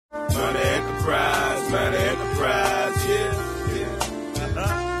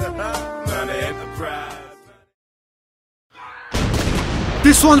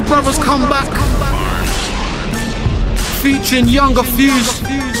This one's Brothers Come Back, featuring Yunga Fuse.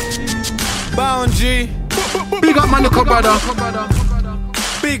 Boundary. Big up my little brother.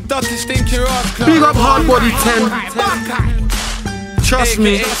 Big dirty stinky rock. Big up Hard Body 10. Trust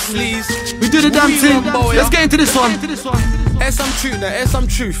me, we do the damn thing. Let's get into this one. Add some truth now, add some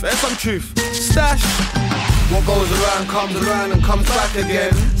truth, add some truth. Stash. What goes around and comes back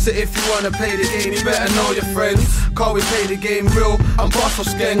again. So if you wanna play the game, you better know your friends. Cause we play the game real and boss for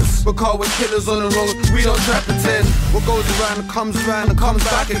skanks. Because we're killers on the road, we don't try pretend. What goes around and comes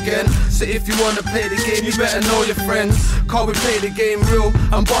back again. So if you wanna play the game, you better know your friends. Cause we play the game real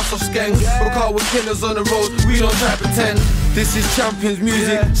and boss for skanks. Because we're killers on the road, we don't try pretend. This is champions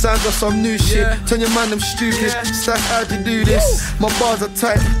music, sounds like some new shit. Turn your man them stupid, stack how'd you do this? My bars are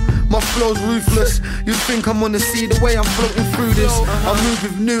tight, my flow's ruthless. You'd think I'm on the sea the way I'm floating through this. I move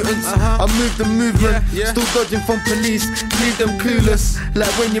with Newtons, I move the movement. Still dodging from police, leave them clueless.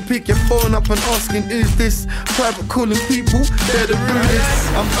 Like when you pick your phone up and asking who's this? Private calling people, they're the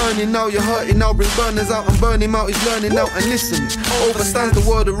rudest. I'm earning now, you're hurting now. Bring burners out and burn him out, he's learning out. And listen, overstands the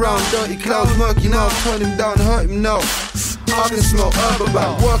world around. Dirty clouds murky now, turn him down, hurt him now. I can smell herb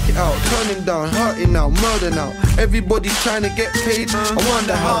about, work it out, turn him down, hurting now, murder now. Everybody's trying to get paid, I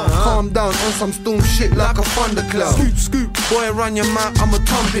wonder how. Calm down on some storm shit like a thundercloud. Scoop, scoop, boy run your mouth, I'ma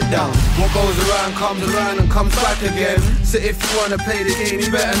thump it down. What goes around and comes back again. So if you wanna play the game, you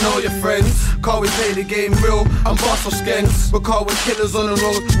better know your friends. Cause we play the game real and boss for skanks. Because we're killers on the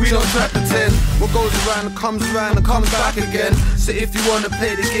road, we don't try pretend. What goes around and comes back again. So if you wanna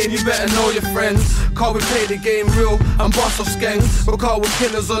play the game, you better know your friends. Cause we play the game real and boss for skanks. Because we're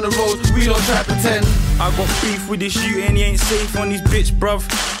killers on the road, we don't try pretend. I got beef with this you and he ain't safe on his bitch, bruv.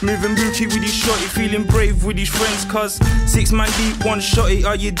 Moving booty with his shotty, feeling brave with his friends. Cause 6 man deep, 1 shotty,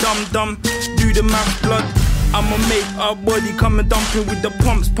 are you dumb? Do the math, blood. I'ma make our body come and dump in with the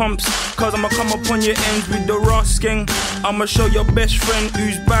pumps. Cause I'ma come up on your ends with the Ross gang. I'ma show your best friend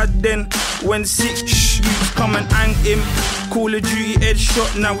who's bad then. When 6 youths come and hang him. Call of Duty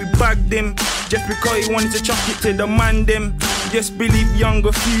headshot, now we bagged him. Just because he wanted to chuck it to the man them. Just believe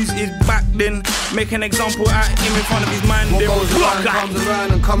Yunga Fuse is back then. Make an example out of him in front of his man. What goes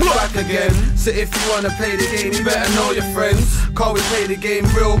around and comes back again. So if you wanna play the game, you better know your friends. Cause we play the game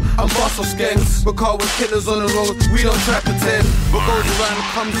real and boss for skanks. Because we're killers on the road, we don't try pretend. What goes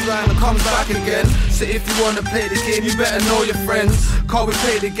around and comes back again. So if you wanna play the game, you better know your friends. Cause we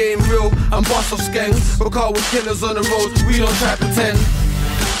play the game real and boss for skanks. Because we're killers on the road, we don't try pretend.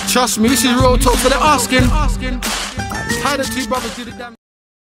 Trust me, this is real talk, so they're asking how the two brothers do the damn.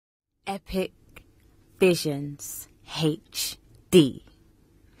 Epic Visions HD.